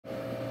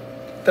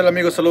¿Qué tal,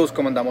 amigos? Saludos,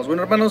 ¿cómo andamos?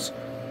 Bueno, hermanos,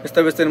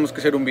 esta vez tenemos que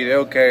hacer un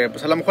video que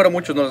pues a lo mejor a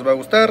muchos no les va a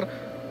gustar,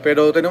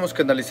 pero tenemos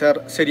que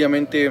analizar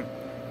seriamente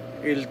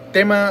el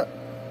tema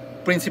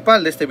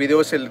principal de este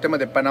video. Es el tema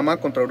de Panamá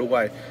contra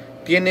Uruguay.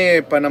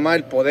 ¿Tiene Panamá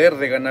el poder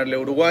de ganarle a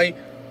Uruguay?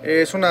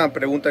 Es una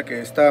pregunta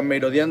que está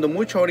merodeando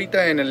mucho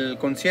ahorita en el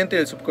consciente y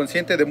el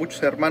subconsciente de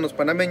muchos hermanos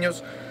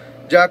panameños,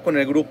 ya con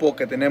el grupo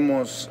que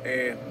tenemos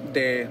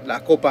de la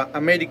Copa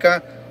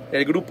América,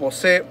 el grupo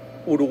C,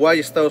 Uruguay,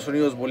 Estados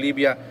Unidos,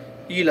 Bolivia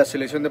y la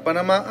selección de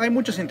Panamá. Hay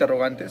muchos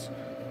interrogantes,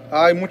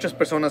 hay muchas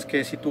personas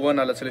que sitúan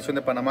a la selección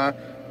de Panamá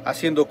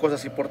haciendo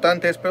cosas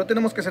importantes, pero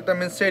tenemos que ser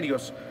también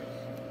serios.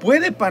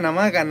 ¿Puede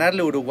Panamá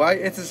ganarle a Uruguay?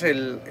 Este es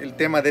el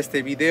tema de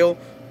este video.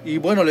 Y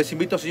bueno, les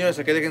invito, señores,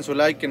 a que dejen su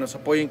like, que nos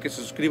apoyen, que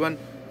se suscriban.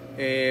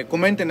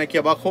 Comenten aquí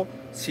abajo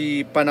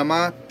si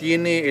Panamá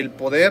tiene el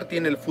poder,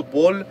 tiene el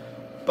fútbol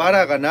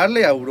para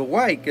ganarle a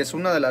Uruguay, que es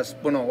una de las,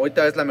 bueno,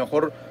 ahorita es la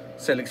mejor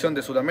selección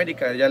de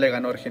Sudamérica. Ya le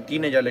ganó a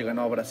Argentina, ya le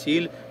ganó a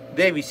Brasil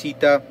de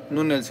visita,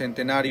 no en el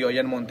Centenario, allá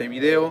en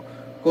Montevideo,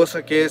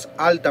 cosa que es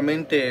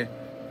altamente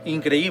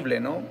increíble,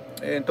 ¿no?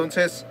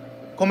 Entonces,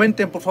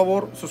 comenten, por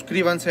favor,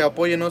 suscríbanse,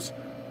 apóyenos,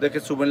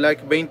 dejen su buen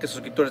like. 20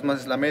 suscriptores más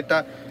es la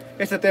meta.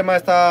 Este tema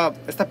está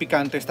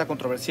picante, está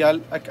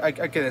controversial,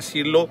 hay que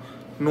decirlo.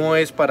 No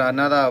es para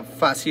nada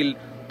fácil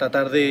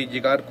tratar de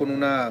llegar con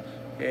una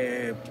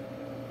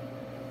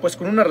pues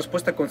con una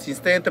respuesta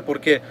consistente,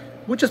 porque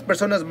muchas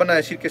personas van a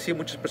decir que sí,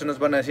 muchas personas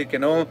van a decir que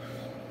no,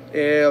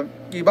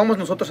 y vamos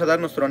nosotros a dar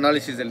nuestro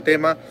análisis del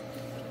tema.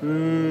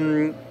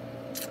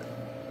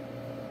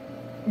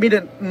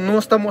 Miren, no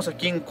estamos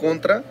aquí en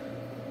contra,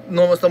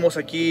 no estamos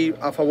aquí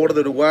a favor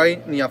de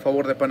Uruguay ni a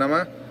favor de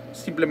Panamá,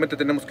 simplemente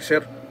tenemos que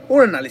hacer un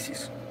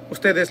análisis.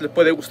 Ustedes les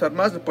puede gustar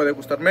más, les puede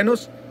gustar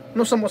menos.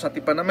 No somos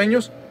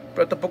antipanameños,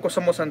 pero tampoco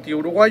somos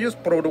anti-uruguayos,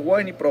 pro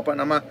Uruguay ni pro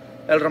Panamá.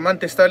 El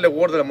ramante está el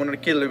lugar de la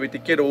monarquía del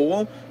Betiquiero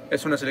Hugo,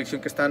 es una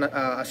selección que están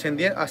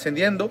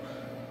ascendiendo,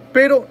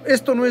 pero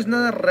esto no es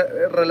nada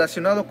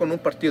relacionado con un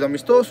partido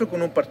amistoso,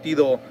 con un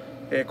partido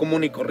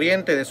común y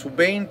corriente de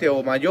sub-20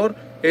 o mayor.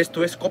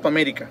 Esto es Copa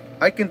América,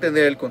 hay que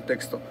entender el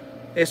contexto.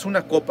 Es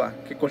una copa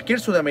que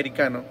cualquier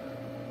sudamericano,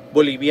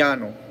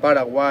 boliviano,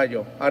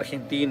 paraguayo,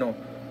 argentino,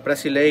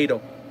 brasileiro,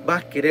 va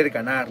a querer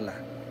ganarla.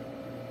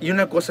 Y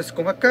una cosa es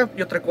CONCACAF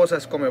y otra cosa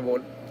es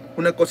CONMEBOL.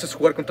 Una cosa es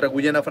jugar contra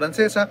Guyana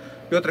Francesa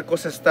y otra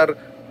cosa es estar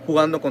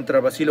jugando contra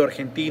Brasil o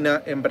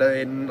Argentina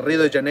en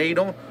Río de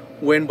Janeiro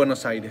o en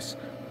Buenos Aires.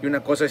 Y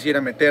una cosa es ir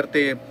a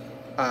meterte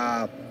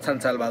a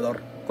San Salvador,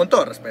 con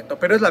todo respeto,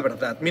 pero es la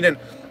verdad. Miren,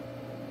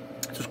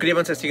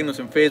 suscríbanse, síguenos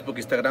en Facebook,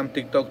 Instagram,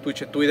 TikTok,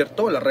 Twitch, Twitter,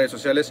 todas las redes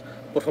sociales.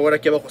 Por favor,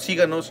 aquí abajo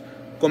síganos,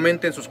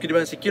 comenten,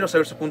 suscríbanse. Quiero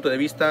saber su punto de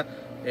vista.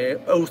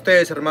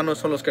 Ustedes, hermanos,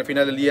 son los que al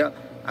final del día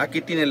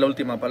aquí tienen la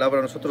última palabra.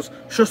 Nosotros,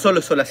 yo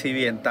solo soy la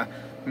sirvienta,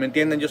 ¿me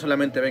entienden? Yo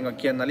solamente vengo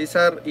aquí a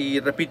analizar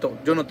y repito,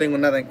 yo no tengo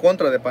nada en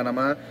contra de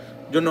Panamá.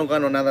 Yo no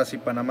gano nada si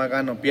Panamá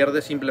gana o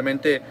pierde,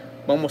 simplemente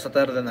vamos a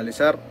tratar de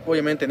analizar.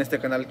 Obviamente en este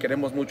canal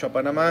queremos mucho a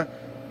Panamá,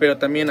 pero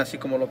también así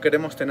como lo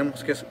queremos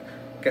tenemos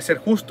que ser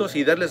justos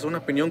y darles una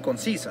opinión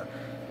concisa.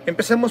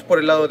 Empecemos por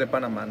el lado de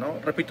Panamá, ¿no?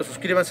 Repito,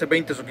 suscríbanse,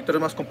 20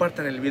 suscriptores más,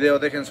 compartan el video,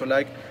 dejen su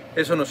like,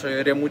 eso nos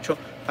ayudaría mucho.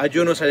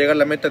 Ayúdenos a llegar a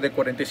la meta de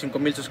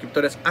 45,000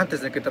 suscriptores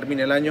antes de que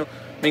termine el año.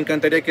 Me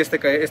encantaría que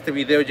este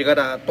video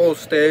llegara a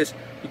todos ustedes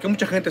y que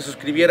mucha gente se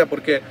suscribiera,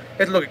 porque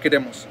es lo que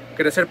queremos,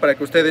 crecer para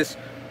que ustedes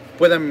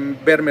puedan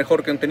ver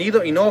mejor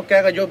contenido y no que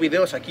haga yo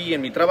videos aquí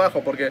en mi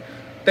trabajo, porque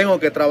tengo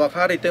que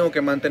trabajar y tengo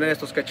que mantener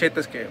estos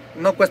cachetes que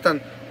no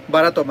cuestan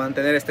barato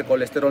mantener este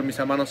colesterol, mis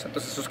hermanos.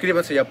 Entonces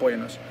suscríbanse y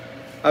apóyenos.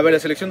 A ver, la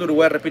selección de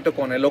Uruguay, repito,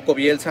 con el loco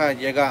Bielsa,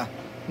 llega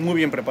muy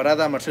bien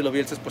preparada. Marcelo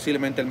Bielsa es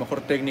posiblemente el mejor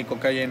técnico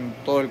que hay en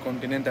todo el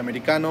continente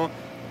americano.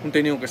 Un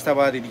técnico que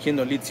estaba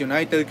dirigiendo Leeds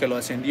United, que lo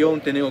ascendió.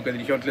 Un técnico que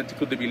dirigió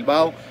Atlético de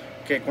Bilbao,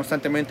 que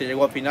constantemente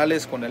llegó a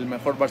finales con el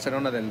mejor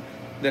Barcelona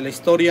de la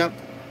historia.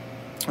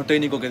 Un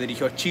técnico que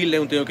dirigió a Chile,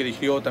 un técnico que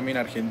dirigió también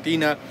a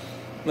Argentina.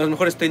 Los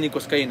mejores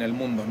técnicos que hay en el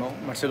mundo, ¿no?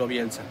 Marcelo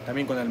Bielsa.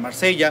 También con el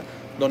Marsella,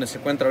 donde se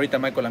encuentra ahorita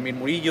Michael Amir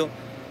Murillo.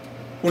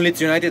 Un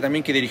Leeds United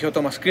también que dirigió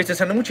Thomas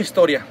Christensen. Hay mucha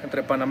historia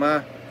entre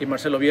Panamá y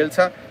Marcelo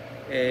Bielsa.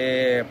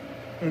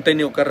 Un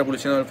técnico que ha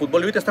revolucionado el fútbol.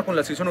 Y ahorita está con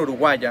la selección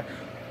uruguaya.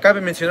 Cabe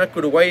mencionar que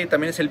Uruguay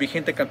también es el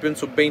vigente campeón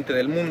sub-20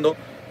 del mundo.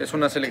 Es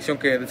una selección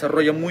que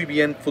desarrolla muy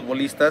bien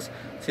futbolistas,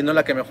 sino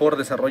la que mejor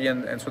desarrolla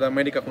en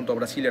Sudamérica junto a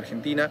Brasil y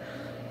Argentina.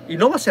 Y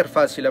no va a ser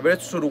fácil. A ver,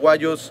 estos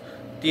uruguayos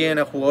tienen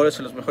a jugadores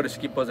en los mejores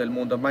equipos del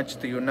mundo.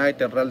 Manchester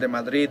United, Real de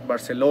Madrid,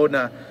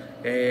 Barcelona,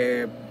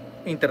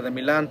 Inter de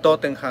Milán,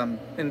 Tottenham.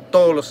 En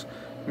todos los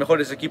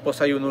mejores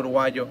equipos hay un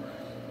uruguayo.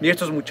 Y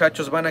estos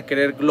muchachos van a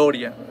querer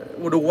gloria.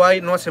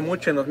 Uruguay no hace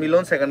mucho, en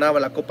 2011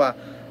 ganaba la Copa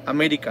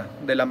América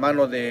de la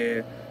mano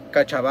de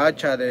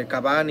Cachabacha, de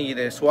Cavani,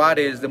 de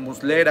Suárez, de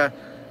Muslera.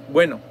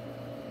 Bueno,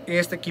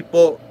 este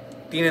equipo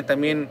tiene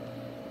también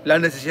la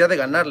necesidad de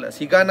ganarla.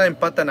 Si gana,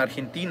 empatan a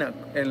Argentina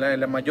en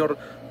el mayor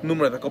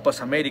número de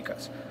Copas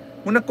Américas.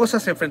 Una cosa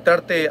es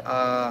enfrentarte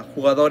a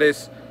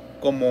jugadores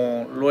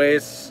como lo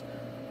es,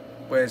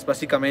 pues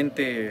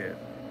básicamente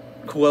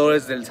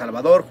jugadores de El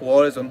Salvador,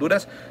 jugadores de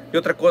Honduras, y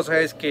otra cosa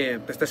es que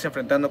te estés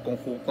enfrentando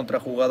contra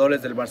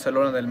jugadores del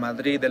Barcelona, del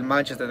Madrid, del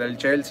Manchester, del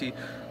Chelsea,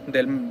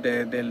 del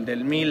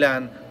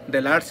Milan,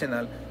 del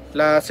Arsenal.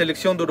 La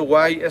selección de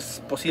Uruguay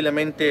es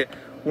posiblemente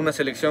una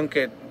selección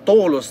que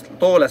todos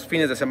los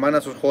fines de semana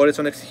sus jugadores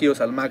son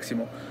exigidos al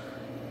máximo.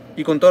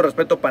 Y con todo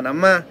respeto,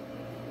 Panamá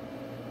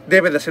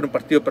debe de hacer un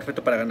partido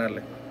perfecto para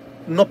ganarle.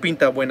 No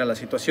pinta buena la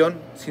situación,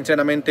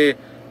 sinceramente.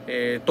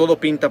 Todo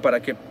pinta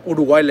para que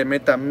Uruguay le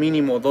meta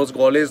mínimo 2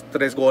 goles,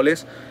 3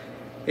 goles.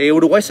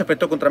 Uruguay se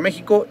enfrentó contra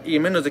México y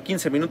en menos de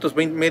 15 minutos,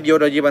 media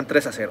hora llevan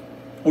 3-0.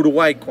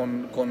 Uruguay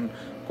con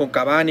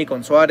Cavani,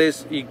 con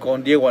Suárez y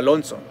con Diego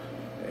Alonso.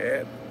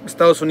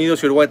 Estados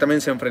Unidos y Uruguay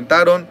también se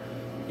enfrentaron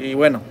y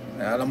bueno,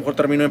 a lo mejor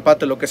terminó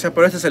empate, lo que sea,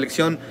 pero esta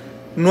selección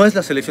no es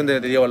la selección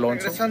de Diego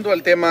Alonso. Regresando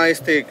al tema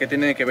que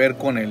tiene que ver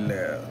con el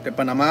de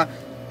Panamá.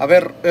 A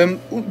ver,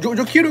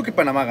 yo quiero que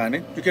Panamá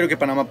gane, yo quiero que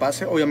Panamá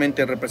pase,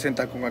 obviamente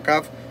representa a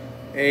CONCACAF.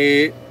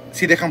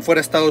 Si dejan fuera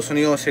a Estados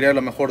Unidos sería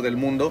lo mejor del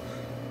mundo,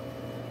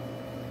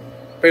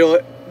 pero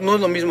no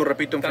es lo mismo,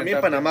 repito, también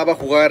Panamá va a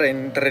jugar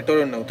en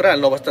territorio neutral,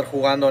 no va a estar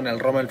jugando en el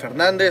Rommel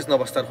Fernández, no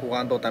va a estar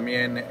jugando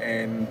también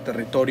en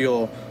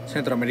territorio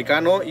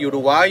centroamericano, y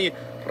Uruguay,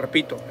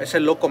 repito, es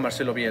el loco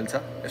Marcelo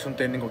Bielsa, es un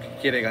técnico que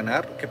quiere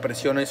ganar, que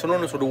presiona, y son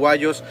unos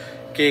uruguayos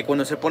que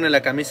cuando se pone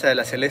la camisa de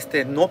la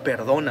celeste no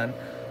perdonan.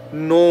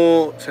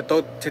 No se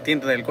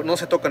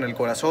tocan el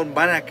corazón,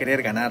 van a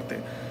querer ganarte,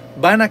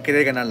 van a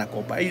querer ganar la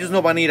Copa. Ellos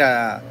no van a ir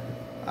a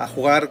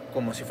jugar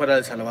como si fuera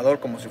El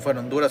Salvador, como si fuera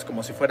Honduras,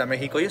 como si fuera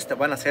México. Ellos te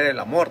van a hacer el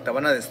amor, te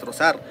van a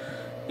destrozar.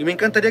 Y me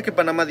encantaría que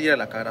Panamá diera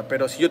la cara,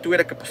 pero si yo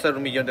tuviera que apostar $1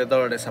 millón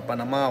a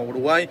Panamá o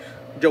Uruguay,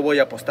 yo voy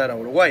a apostar a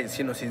Uruguay,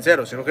 siendo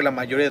sincero. Creo que la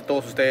mayoría de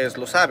todos ustedes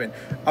lo saben.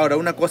 Ahora,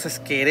 una cosa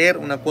es querer,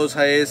 una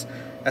cosa es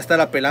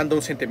estar apelando a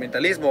un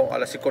sentimentalismo, a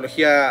la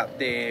psicología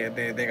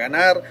de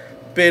ganar.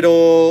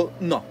 Pero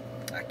no,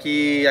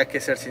 aquí hay que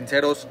ser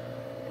sinceros,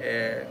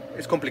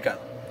 es complicado.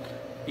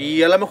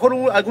 Y a lo mejor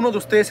algunos de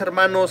ustedes,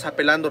 hermanos,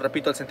 apelando,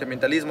 repito, al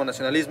sentimentalismo,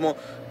 nacionalismo,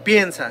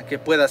 piensa que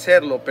puede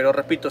hacerlo, pero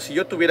repito, si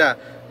yo tuviera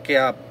que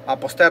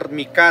apostar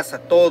mi casa,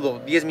 todo,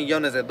 $10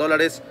 millones,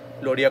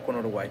 lo haría con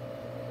Uruguay.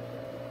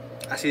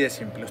 Así de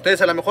simple.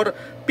 Ustedes a lo mejor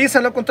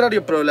piensan lo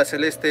contrario, pero la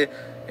celeste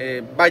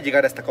va a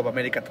llegar a esta Copa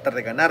América a tratar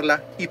de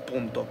ganarla y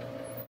punto.